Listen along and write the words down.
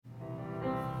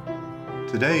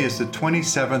Today is the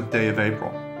 27th day of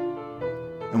April,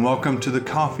 and welcome to the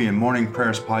Coffee and Morning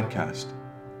Prayers podcast.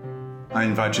 I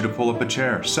invite you to pull up a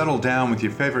chair, settle down with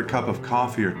your favorite cup of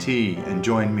coffee or tea, and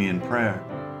join me in prayer.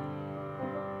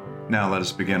 Now let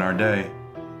us begin our day.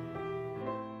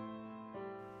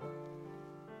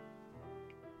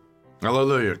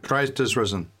 Hallelujah! Christ is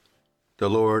risen. The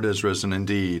Lord is risen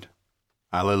indeed.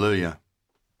 Hallelujah!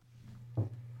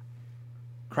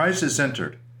 Christ is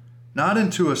entered, not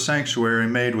into a sanctuary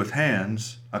made with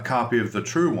hands, a copy of the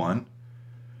true one,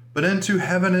 but into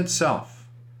heaven itself,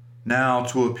 now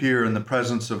to appear in the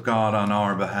presence of God on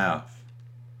our behalf.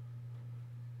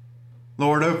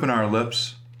 Lord, open our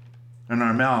lips, and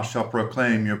our mouth shall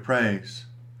proclaim your praise.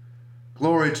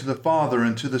 Glory to the Father,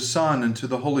 and to the Son, and to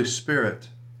the Holy Spirit,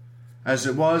 as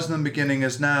it was in the beginning,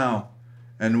 is now,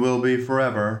 and will be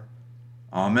forever.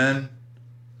 Amen.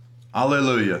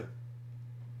 Alleluia.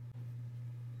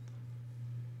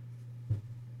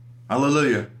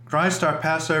 Alleluia. Christ our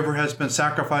Passover has been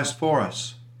sacrificed for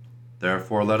us.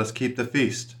 Therefore let us keep the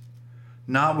feast,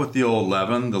 not with the old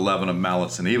leaven, the leaven of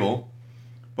malice and evil,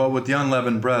 but with the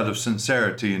unleavened bread of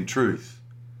sincerity and truth.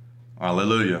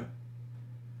 Alleluia.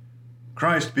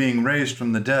 Christ, being raised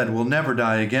from the dead, will never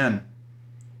die again.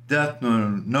 Death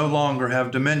no longer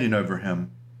have dominion over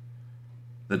him.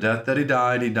 The death that he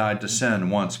died to sin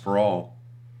once for all.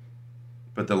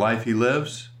 But the life he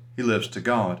lives to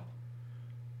God.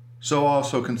 So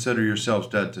also consider yourselves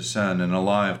dead to sin and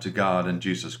alive to God in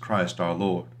Jesus Christ our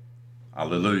Lord.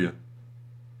 Alleluia.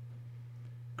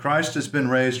 Christ has been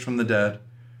raised from the dead,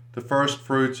 the first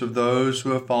fruits of those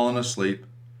who have fallen asleep.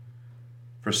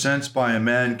 For since by a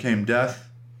man came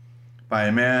death, by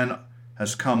a man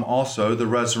has come also the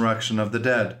resurrection of the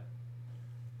dead.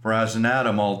 For as in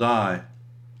Adam all die,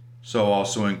 so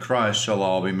also in Christ shall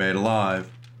all be made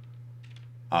alive.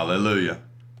 Alleluia.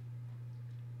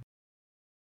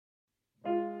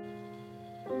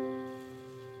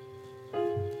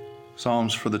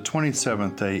 Psalms for the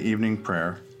 27th day evening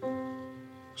prayer.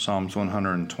 Psalms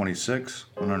 126,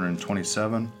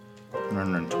 127,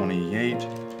 128,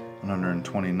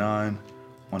 129,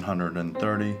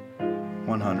 130,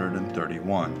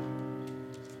 131.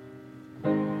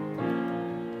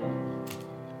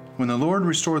 When the Lord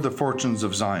restored the fortunes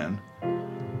of Zion,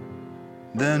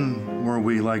 then were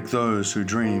we like those who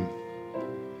dream.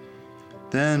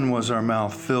 Then was our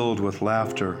mouth filled with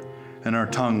laughter, and our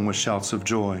tongue with shouts of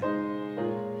joy.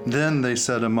 Then they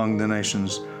said among the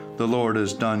nations, the Lord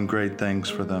has done great things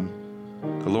for them.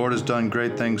 The Lord has done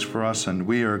great things for us, and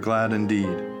we are glad indeed.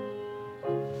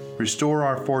 Restore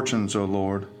our fortunes, O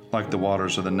Lord, like the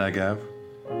waters of the Negev.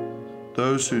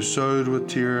 Those who sowed with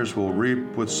tears will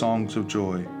reap with songs of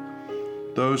joy.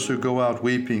 Those who go out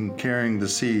weeping, carrying the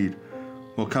seed,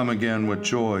 will come again with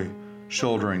joy,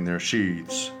 shouldering their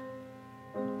sheaves.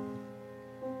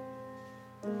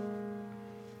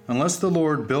 Unless the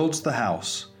Lord builds the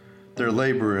house, their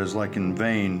labor is like in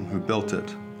vain who built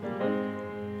it.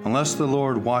 Unless the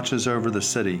Lord watches over the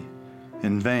city,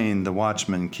 in vain the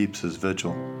watchman keeps his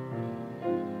vigil.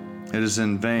 It is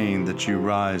in vain that you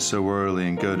rise so early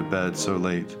and go to bed so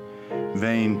late.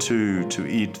 Vain, too, to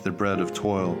eat the bread of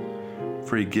toil,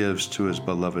 for he gives to his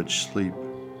beloved sleep.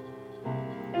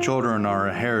 Children are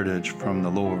a heritage from the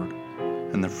Lord,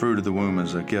 and the fruit of the womb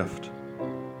is a gift.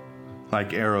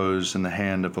 Like arrows in the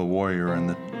hand of a warrior, and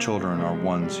the children are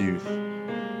one's youth.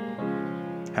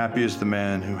 Happy is the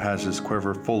man who has his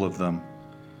quiver full of them.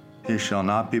 He shall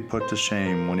not be put to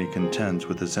shame when he contends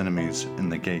with his enemies in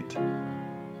the gate.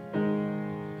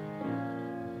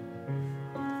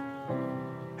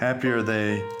 Happy are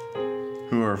they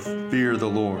who fear the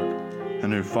Lord,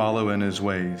 and who follow in his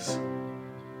ways.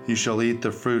 You shall eat the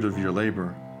fruit of your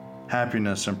labor.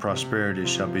 Happiness and prosperity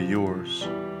shall be yours.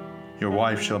 Your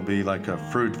wife shall be like a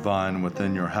fruit vine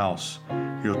within your house,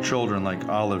 your children like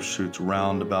olive shoots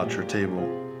round about your table.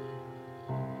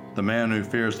 The man who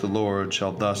fears the Lord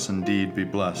shall thus indeed be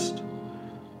blessed.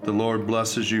 The Lord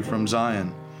blesses you from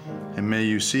Zion, and may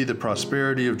you see the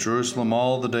prosperity of Jerusalem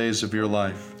all the days of your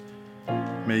life.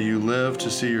 May you live to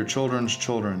see your children's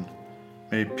children.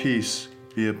 May peace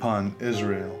be upon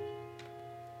Israel.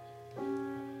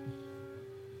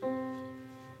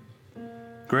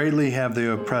 Greatly have they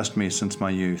oppressed me since my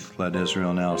youth, let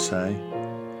Israel now say.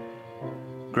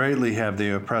 Greatly have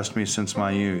they oppressed me since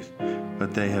my youth,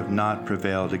 but they have not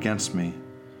prevailed against me.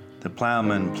 The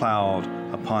plowmen plowed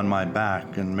upon my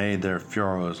back and made their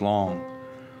furrows long.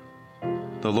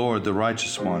 The Lord, the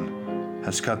righteous one,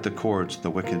 has cut the cords of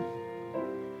the wicked.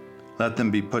 Let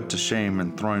them be put to shame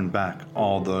and thrown back,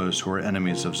 all those who are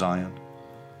enemies of Zion.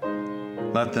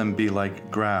 Let them be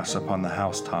like grass upon the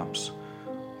housetops,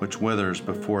 which withers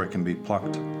before it can be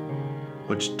plucked,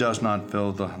 which does not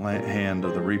fill the hand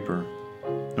of the reaper,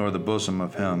 nor the bosom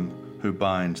of him who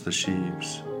binds the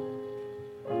sheaves.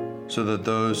 So that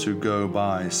those who go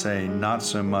by say not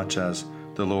so much as,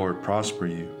 "The Lord prosper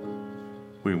you."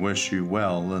 We wish you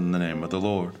well in the name of the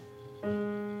Lord.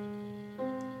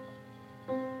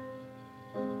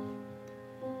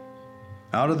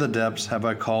 Out of the depths have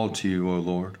I called to you, O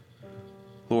Lord.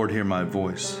 Lord, hear my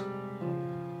voice.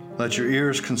 Let your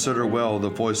ears consider well the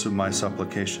voice of my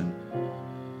supplication.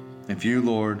 If you,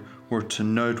 Lord, were to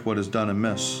note what is done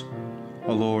amiss,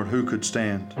 O Lord, who could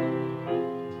stand?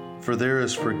 For there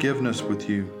is forgiveness with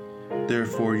you,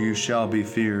 therefore you shall be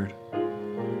feared.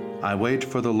 I wait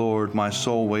for the Lord, my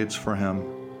soul waits for him.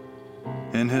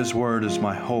 In his word is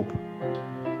my hope.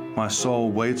 My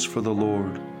soul waits for the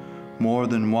Lord, more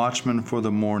than watchmen for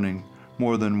the morning,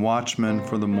 more than watchmen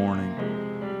for the morning.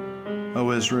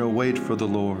 O Israel, wait for the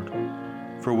Lord,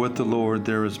 for with the Lord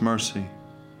there is mercy.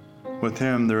 With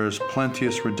him there is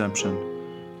plenteous redemption,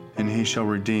 and he shall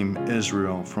redeem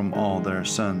Israel from all their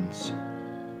sins.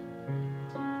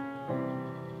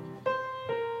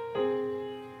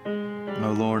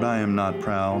 O Lord, I am not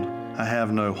proud, I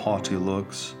have no haughty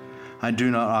looks. I do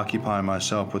not occupy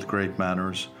myself with great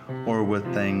matters, or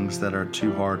with things that are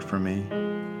too hard for me.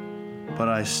 But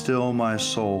I still my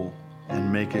soul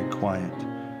and make it quiet,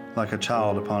 like a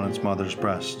child upon its mother's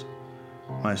breast.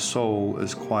 My soul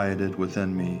is quieted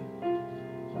within me.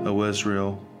 O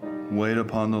Israel, wait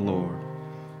upon the Lord,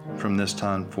 from this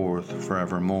time forth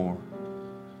forevermore.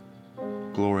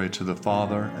 Glory to the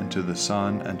Father, and to the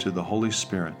Son, and to the Holy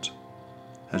Spirit,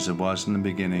 as it was in the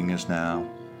beginning, is now,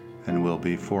 and will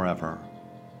be forever.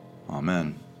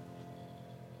 Amen.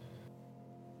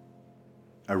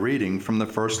 A reading from the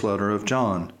first letter of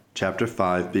John, chapter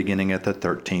 5, beginning at the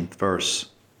 13th verse.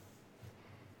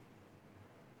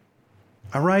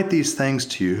 I write these things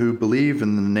to you who believe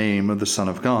in the name of the Son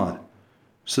of God,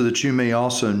 so that you may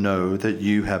also know that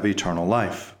you have eternal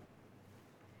life.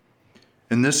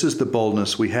 And this is the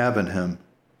boldness we have in him,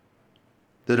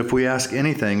 that if we ask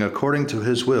anything according to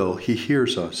his will, he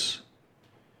hears us.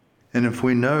 And if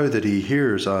we know that he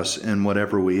hears us in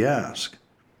whatever we ask,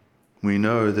 we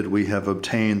know that we have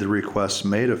obtained the requests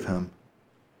made of him.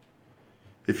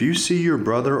 If you see your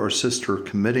brother or sister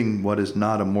committing what is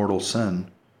not a mortal sin,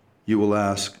 you will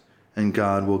ask, and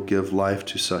God will give life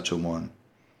to such a one,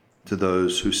 to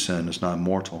those whose sin is not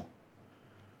mortal.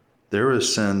 There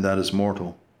is sin that is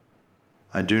mortal.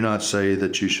 I do not say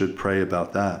that you should pray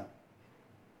about that.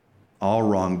 All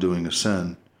wrongdoing is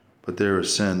sin, but there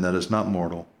is sin that is not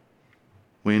mortal.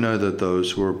 We know that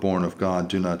those who are born of God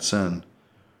do not sin,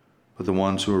 but the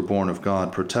ones who are born of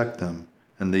God protect them,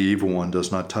 and the evil one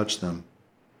does not touch them.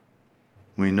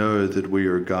 We know that we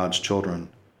are God's children,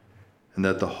 and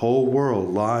that the whole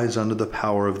world lies under the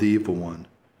power of the evil one.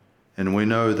 And we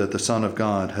know that the Son of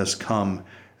God has come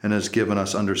and has given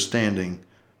us understanding,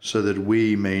 so that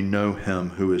we may know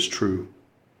him who is true.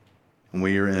 And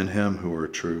we are in him who are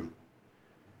true,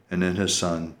 and in his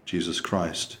Son, Jesus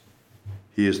Christ.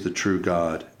 He is the true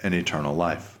God and eternal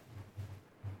life.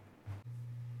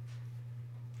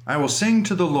 I will sing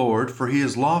to the Lord, for he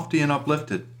is lofty and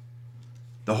uplifted.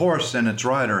 The horse and its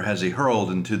rider has he hurled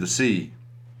into the sea.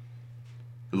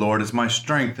 The Lord is my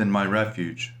strength and my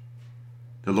refuge.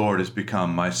 The Lord is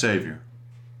become my Savior.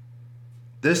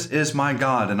 This is my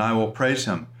God, and I will praise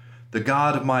him, the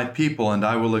God of my people, and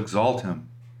I will exalt him.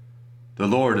 The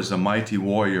Lord is a mighty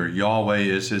warrior, Yahweh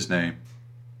is his name.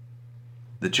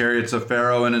 The chariots of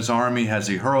Pharaoh and his army has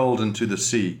he hurled into the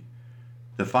sea.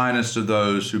 The finest of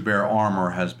those who bear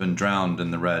armor has been drowned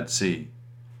in the Red Sea.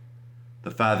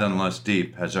 The fathomless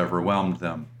deep has overwhelmed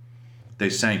them. They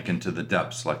sank into the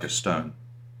depths like a stone.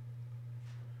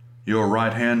 Your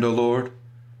right hand, O Lord,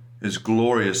 is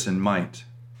glorious in might.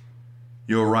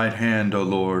 Your right hand, O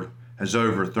Lord, has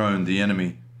overthrown the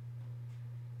enemy.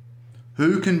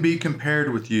 Who can be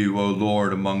compared with you, O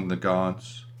Lord, among the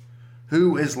gods?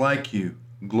 Who is like you,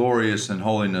 glorious in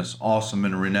holiness, awesome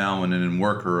in renown, and in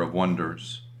worker of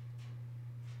wonders?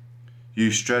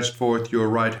 You stretched forth your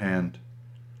right hand.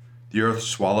 The earth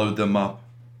swallowed them up.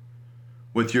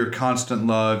 With your constant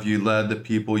love you led the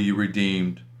people you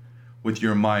redeemed. With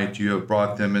your might you have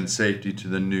brought them in safety to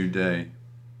the new day.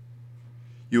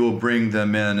 You will bring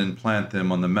them in and plant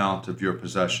them on the mount of your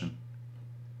possession.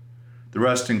 The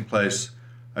resting place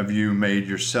of you made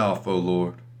yourself, O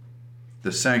Lord,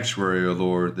 the sanctuary, O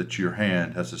Lord, that your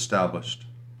hand has established.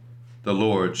 The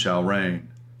Lord shall reign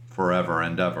forever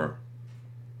and ever.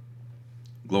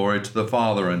 Glory to the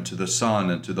Father, and to the Son,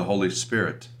 and to the Holy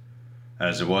Spirit,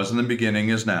 as it was in the beginning,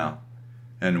 is now,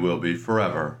 and will be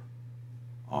forever.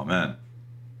 Amen.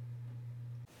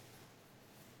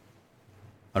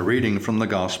 A reading from the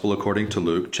Gospel according to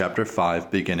Luke, chapter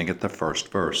 5, beginning at the first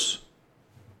verse.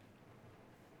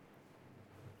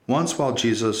 Once while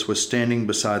Jesus was standing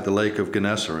beside the lake of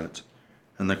Gennesaret,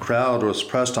 and the crowd was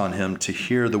pressed on him to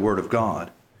hear the word of God,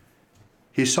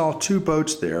 he saw two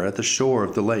boats there at the shore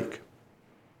of the lake.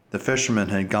 The fishermen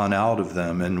had gone out of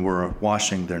them and were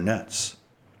washing their nets.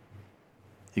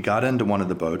 He got into one of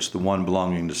the boats, the one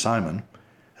belonging to Simon,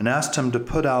 and asked him to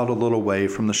put out a little way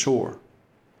from the shore.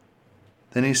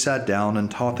 Then he sat down and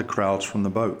taught the crowds from the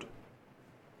boat.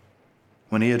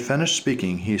 When he had finished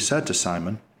speaking, he said to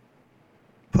Simon,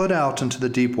 "Put out into the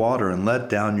deep water and let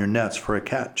down your nets for a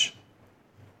catch."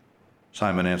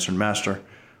 Simon answered, "Master,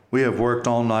 we have worked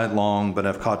all night long, but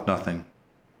have caught nothing.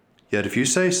 Yet if you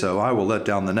say so, I will let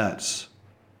down the nets."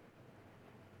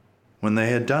 When they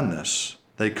had done this,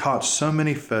 they caught so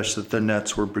many fish that their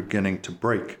nets were beginning to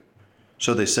break.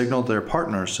 So they signaled their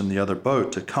partners in the other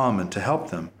boat to come and to help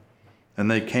them. And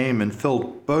they came and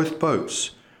filled both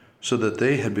boats, so that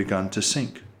they had begun to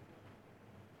sink.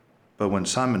 But when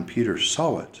Simon Peter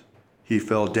saw it, he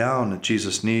fell down at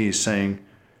Jesus' knees, saying,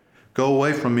 "Go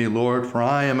away from me, Lord, for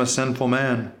I am a sinful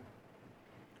man."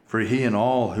 For he and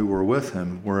all who were with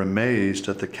him were amazed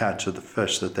at the catch of the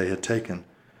fish that they had taken.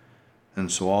 And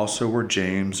so also were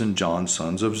James and John,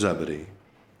 sons of Zebedee,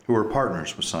 who were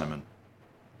partners with Simon.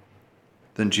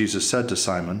 Then Jesus said to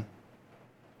Simon,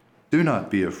 "Do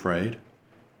not be afraid.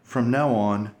 From now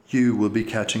on, you will be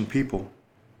catching people."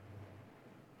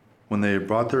 When they had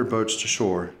brought their boats to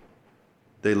shore,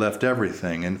 they left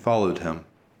everything and followed him.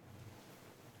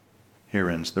 Here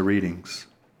ends the readings.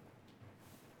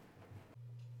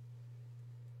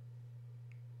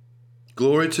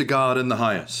 Glory to God in the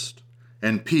highest,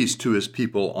 and peace to his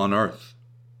people on earth.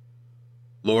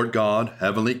 Lord God,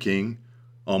 heavenly King,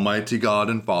 almighty God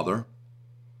and Father,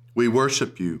 we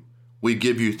worship you, we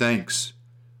give you thanks,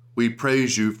 we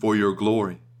praise you for your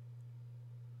glory.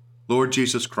 Lord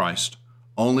Jesus Christ,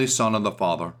 only Son of the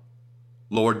Father,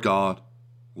 Lord God,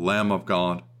 Lamb of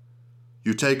God,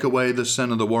 you take away the sin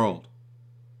of the world.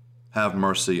 Have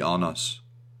mercy on us.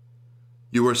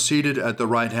 You are seated at the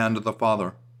right hand of the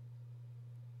Father.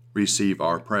 Receive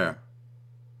our prayer.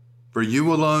 For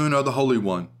you alone are the Holy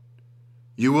One.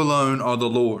 You alone are the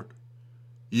Lord.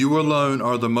 You alone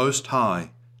are the Most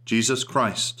High, Jesus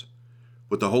Christ,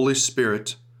 with the Holy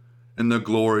Spirit, in the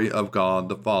glory of God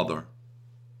the Father.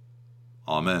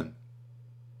 Amen.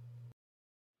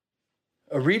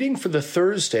 A reading for the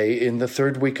Thursday in the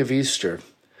third week of Easter,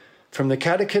 from the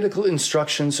Catechetical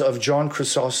Instructions of John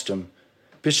Chrysostom,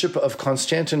 Bishop of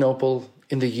Constantinople,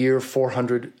 in the year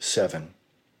 407.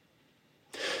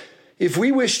 If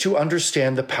we wish to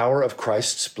understand the power of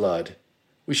Christ's blood,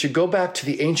 we should go back to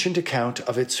the ancient account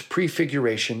of its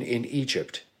prefiguration in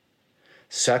Egypt.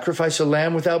 "Sacrifice a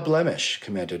lamb without blemish,"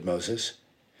 commanded Moses,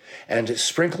 "and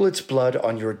sprinkle its blood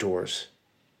on your doors."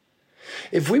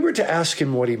 If we were to ask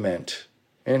him what he meant,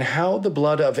 and how the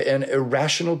blood of an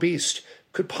irrational beast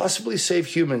could possibly save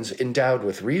humans endowed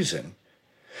with reason,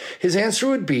 his answer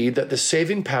would be that the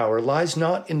saving power lies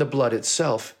not in the blood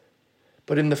itself,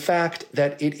 but in the fact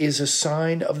that it is a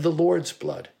sign of the Lord's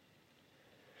blood.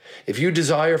 If you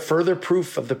desire further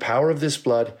proof of the power of this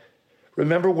blood,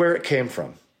 remember where it came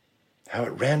from, how it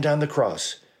ran down the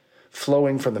cross,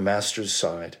 flowing from the Master's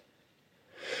side.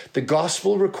 The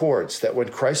Gospel records that when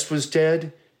Christ was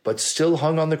dead, but still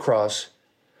hung on the cross,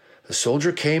 a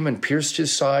soldier came and pierced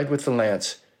his side with the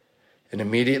lance, and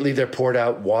immediately there poured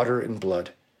out water and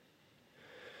blood.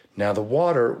 Now the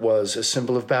water was a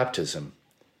symbol of baptism,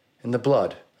 and the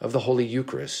blood of the Holy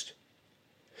Eucharist.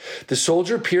 The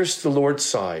soldier pierced the Lord's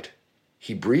side.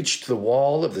 He breached the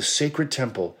wall of the sacred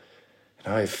temple,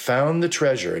 and I have found the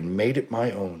treasure and made it my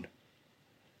own.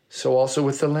 So also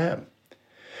with the lamb.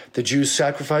 The Jews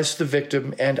sacrificed the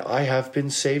victim, and I have been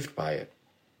saved by it.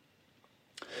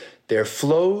 There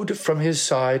flowed from his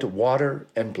side water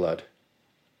and blood.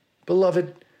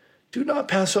 Beloved, do not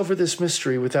pass over this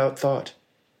mystery without thought.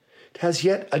 It has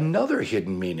yet another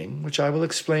hidden meaning, which I will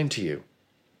explain to you.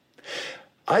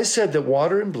 I said that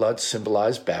water and blood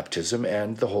symbolize baptism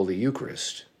and the Holy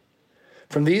Eucharist.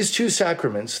 From these two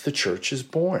sacraments, the Church is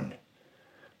born.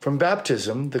 From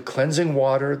baptism, the cleansing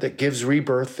water that gives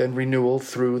rebirth and renewal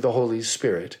through the Holy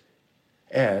Spirit,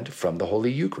 and from the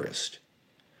Holy Eucharist.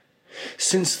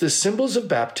 Since the symbols of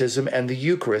baptism and the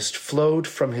Eucharist flowed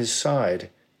from his side,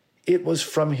 it was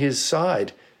from his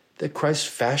side that Christ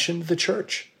fashioned the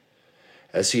Church,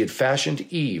 as he had fashioned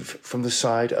Eve from the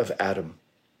side of Adam.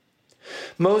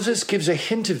 Moses gives a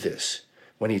hint of this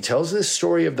when he tells this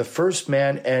story of the first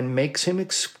man and makes him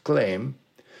exclaim,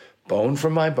 "Bone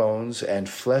from my bones and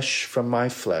flesh from my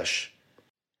flesh."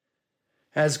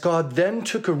 As God then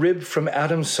took a rib from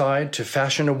Adam's side to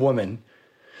fashion a woman,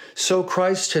 so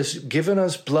Christ has given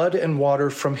us blood and water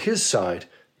from his side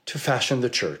to fashion the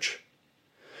church.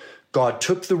 God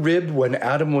took the rib when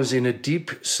Adam was in a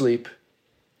deep sleep,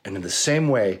 and in the same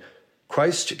way,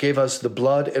 Christ gave us the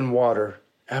blood and water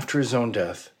after his own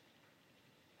death.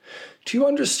 Do you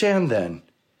understand then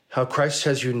how Christ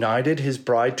has united his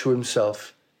bride to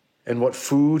himself and what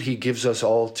food he gives us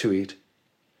all to eat?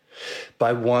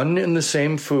 By one and the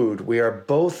same food, we are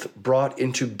both brought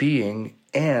into being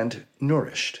and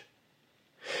nourished.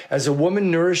 As a woman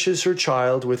nourishes her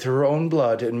child with her own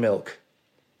blood and milk,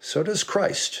 so does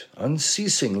Christ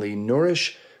unceasingly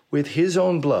nourish with his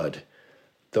own blood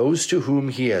those to whom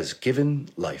he has given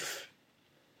life.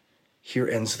 Here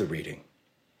ends the reading.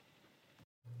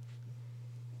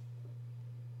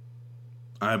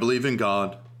 I believe in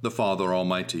God, the Father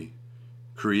Almighty,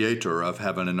 creator of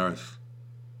heaven and earth.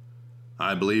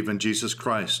 I believe in Jesus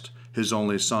Christ, his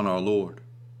only Son, our Lord.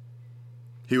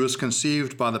 He was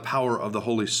conceived by the power of the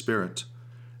Holy Spirit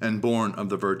and born of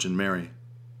the Virgin Mary,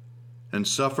 and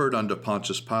suffered under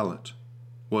Pontius Pilate,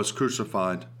 was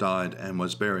crucified, died, and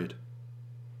was buried.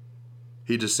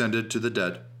 He descended to the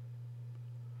dead.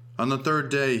 On the third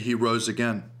day he rose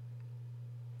again.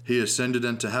 He ascended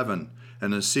into heaven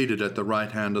and is seated at the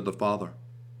right hand of the Father.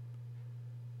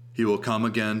 He will come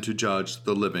again to judge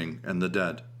the living and the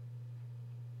dead.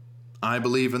 I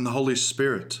believe in the Holy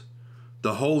Spirit,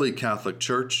 the Holy Catholic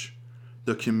Church,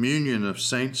 the communion of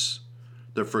saints,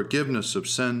 the forgiveness of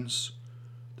sins,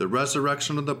 the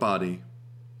resurrection of the body,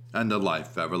 and the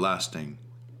life everlasting.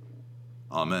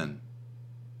 Amen.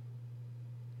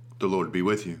 The Lord be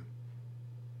with you,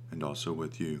 and also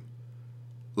with you.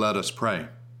 Let us pray.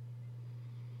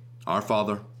 Our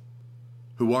Father,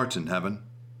 who art in heaven,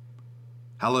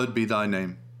 hallowed be thy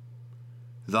name.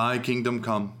 Thy kingdom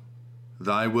come,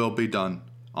 thy will be done,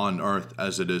 on earth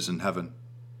as it is in heaven.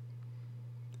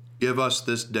 Give us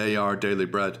this day our daily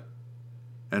bread,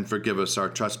 and forgive us our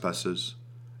trespasses,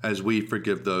 as we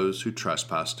forgive those who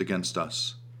trespass against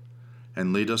us.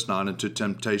 And lead us not into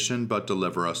temptation, but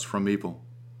deliver us from evil.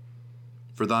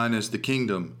 For thine is the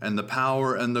kingdom, and the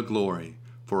power, and the glory,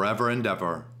 forever and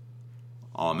ever.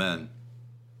 Amen.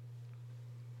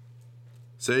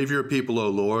 Save your people, O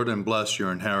Lord, and bless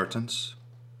your inheritance.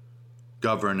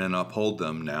 Govern and uphold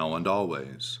them now and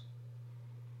always.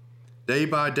 Day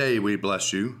by day we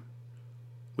bless you.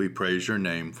 We praise your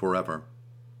name forever.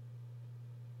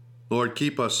 Lord,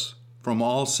 keep us from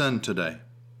all sin today.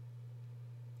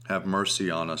 Have mercy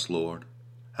on us, Lord.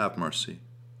 Have mercy.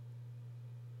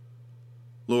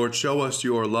 Lord, show us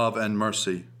your love and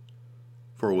mercy,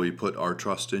 for we put our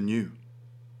trust in you.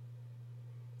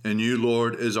 In you,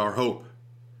 Lord, is our hope,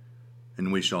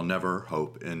 and we shall never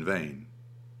hope in vain.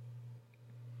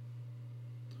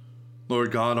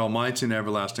 Lord God, Almighty and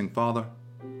everlasting Father,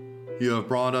 you have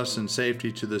brought us in safety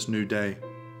to this new day.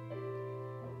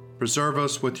 Preserve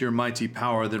us with your mighty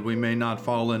power that we may not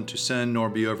fall into sin nor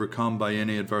be overcome by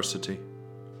any adversity.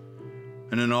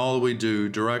 And in all we do,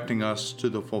 directing us to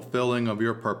the fulfilling of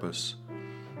your purpose,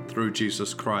 through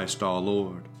Jesus Christ our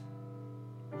Lord.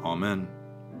 Amen.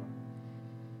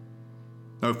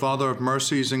 O Father of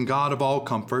mercies and God of all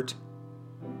comfort,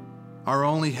 our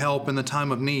only help in the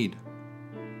time of need,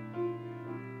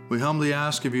 we humbly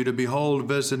ask of you to behold,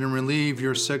 visit, and relieve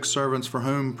your sick servants for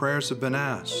whom prayers have been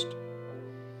asked.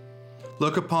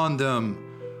 Look upon them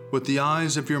with the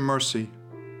eyes of your mercy.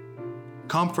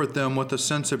 Comfort them with a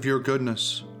sense of your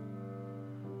goodness.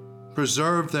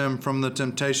 Preserve them from the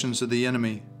temptations of the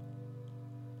enemy,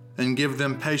 and give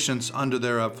them patience under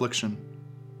their affliction.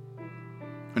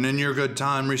 And in your good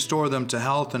time, restore them to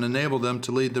health and enable them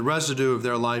to lead the residue of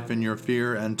their life in your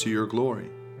fear and to your glory.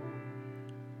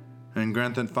 And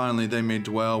grant that finally they may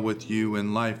dwell with you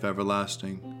in life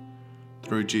everlasting,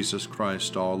 through Jesus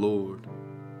Christ our Lord.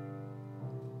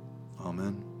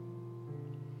 Amen.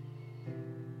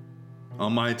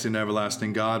 Almighty and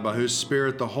everlasting God, by whose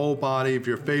Spirit the whole body of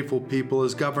your faithful people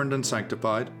is governed and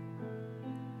sanctified,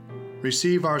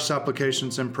 receive our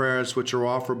supplications and prayers which are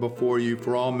offered before you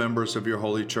for all members of your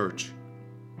holy church,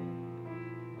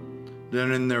 that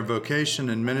in their vocation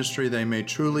and ministry they may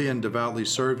truly and devoutly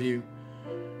serve you,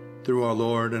 through our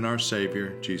Lord and our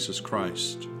Savior, Jesus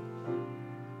Christ.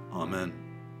 Amen.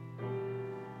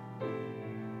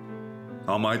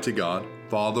 Almighty God,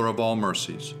 Father of all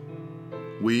mercies,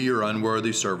 we, your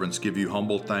unworthy servants, give you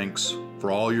humble thanks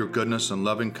for all your goodness and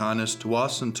loving kindness to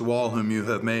us and to all whom you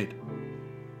have made.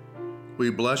 We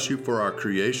bless you for our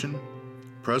creation,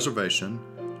 preservation,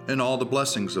 and all the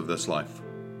blessings of this life,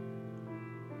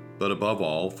 but above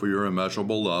all for your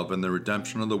immeasurable love and the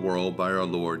redemption of the world by our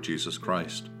Lord Jesus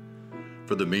Christ,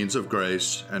 for the means of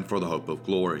grace, and for the hope of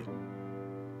glory.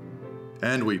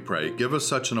 And we pray, give us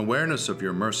such an awareness of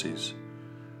your mercies,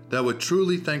 that with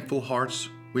truly thankful hearts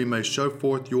we may show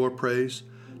forth your praise,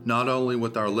 not only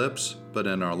with our lips, but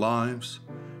in our lives,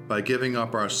 by giving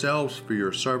up ourselves for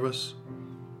your service,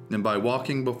 and by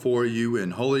walking before you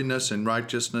in holiness and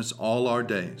righteousness all our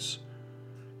days.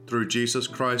 Through Jesus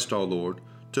Christ our Lord,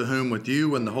 to whom with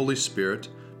you and the Holy Spirit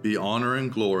be honor and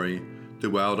glory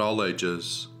throughout all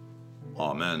ages.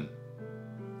 Amen.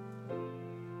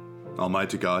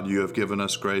 Almighty God, you have given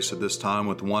us grace at this time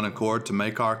with one accord to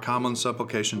make our common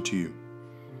supplication to you.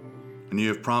 And you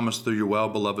have promised through your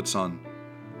well-beloved Son,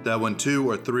 that when 2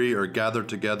 or 3 are gathered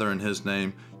together in his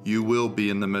name, you will be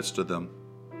in the midst of them.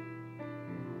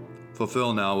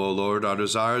 Fulfill now, O Lord, our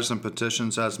desires and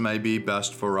petitions as may be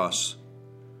best for us,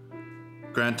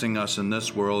 granting us in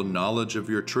this world knowledge of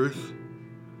your truth,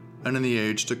 and in the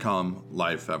age to come,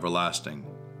 life everlasting.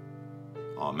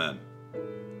 Amen.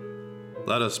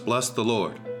 Let us bless the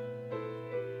Lord.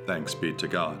 Thanks be to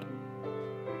God.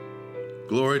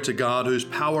 Glory to God, whose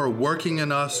power working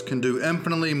in us can do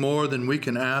infinitely more than we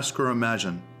can ask or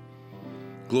imagine.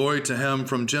 Glory to him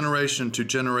from generation to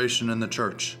generation in the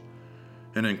church,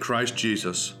 and in Christ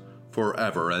Jesus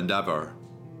forever and ever.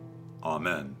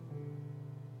 Amen.